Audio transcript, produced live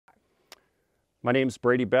My name's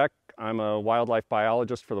Brady Beck. I'm a wildlife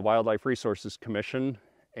biologist for the Wildlife Resources Commission,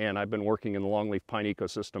 and I've been working in the Longleaf Pine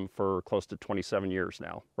ecosystem for close to 27 years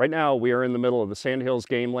now. Right now, we are in the middle of the Sandhills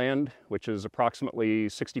Game Land, which is approximately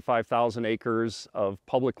 65,000 acres of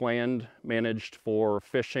public land managed for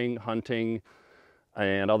fishing, hunting,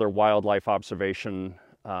 and other wildlife observation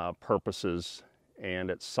purposes. And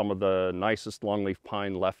it's some of the nicest longleaf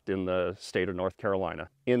pine left in the state of North Carolina.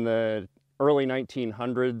 In the early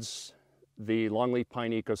 1900s, the longleaf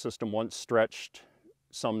pine ecosystem once stretched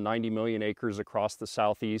some 90 million acres across the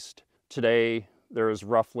southeast. Today, there is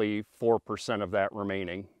roughly 4% of that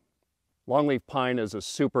remaining. Longleaf pine is a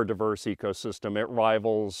super diverse ecosystem. It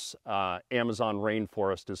rivals Amazon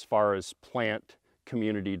rainforest as far as plant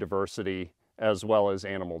community diversity as well as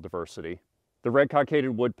animal diversity. The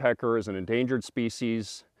red-cockaded woodpecker is an endangered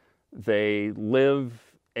species. They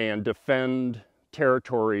live and defend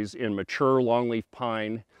territories in mature longleaf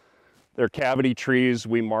pine. They're cavity trees.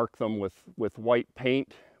 We mark them with white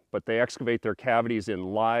paint, but they excavate their cavities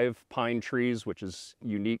in live pine trees, which is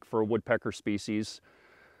unique for a woodpecker species.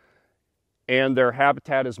 And their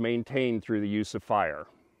habitat is maintained through the use of fire.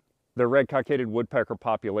 The red-cockaded woodpecker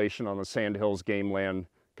population on the Sandhills Game Land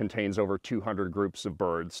contains over 200 groups of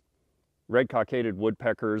birds. Red-cockaded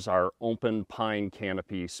woodpeckers are open pine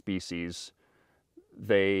canopy species.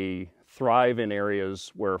 They thrive in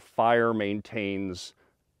areas where fire maintains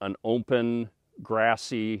an open,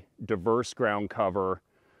 grassy, diverse ground cover,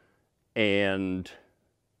 and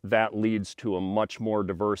that leads to a much more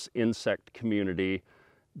diverse insect community.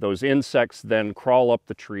 Those insects then crawl up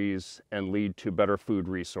the trees and lead to better food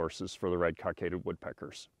resources for the red-cockaded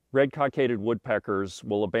woodpeckers. Red-cockaded woodpeckers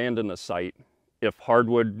will abandon a site if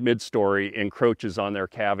hardwood mid-story encroaches on their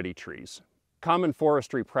cavity trees. Common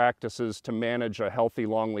forestry practices to manage a healthy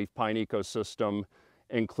longleaf pine ecosystem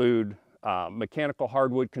include mechanical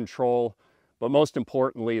hardwood control, but most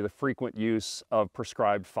importantly, the frequent use of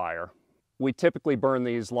prescribed fire. We typically burn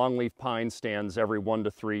these longleaf pine stands every 1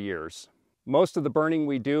 to 3 years. Most of the burning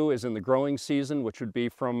we do is in the growing season, which would be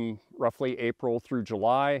from roughly April through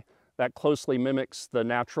July. That closely mimics the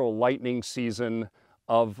natural lightning season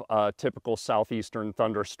of a typical southeastern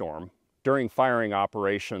thunderstorm. During firing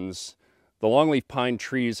operations, the longleaf pine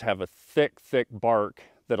trees have a thick bark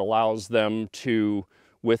that allows them to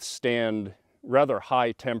withstand rather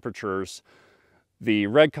high temperatures. The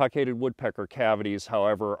red-cockaded woodpecker cavities,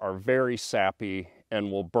 however, are very sappy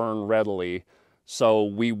and will burn readily, so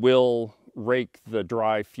we will rake the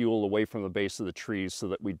dry fuel away from the base of the trees so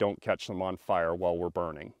that we don't catch them on fire while we're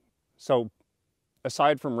burning. So,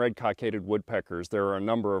 aside from red-cockaded woodpeckers, there are a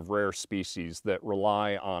number of rare species that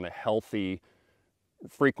rely on a healthy,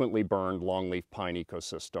 frequently burned longleaf pine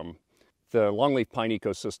ecosystem. The longleaf pine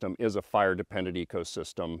ecosystem is a fire-dependent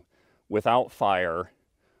ecosystem. Without fire,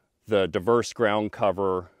 the diverse ground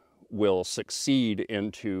cover will succeed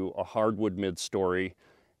into a hardwood mid-story,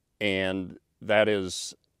 and that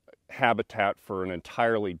is habitat for an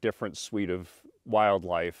entirely different suite of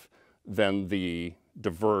wildlife than the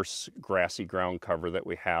diverse grassy ground cover that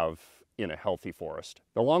we have in a healthy forest.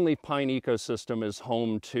 The longleaf pine ecosystem is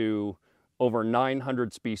home to over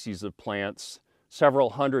 900 species of plants, several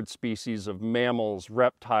hundred species of mammals,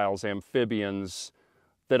 reptiles, amphibians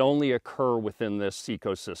that only occur within this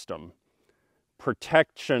ecosystem.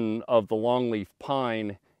 Protection of the longleaf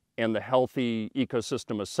pine and the healthy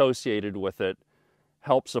ecosystem associated with it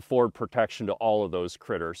helps afford protection to all of those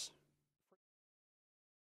critters.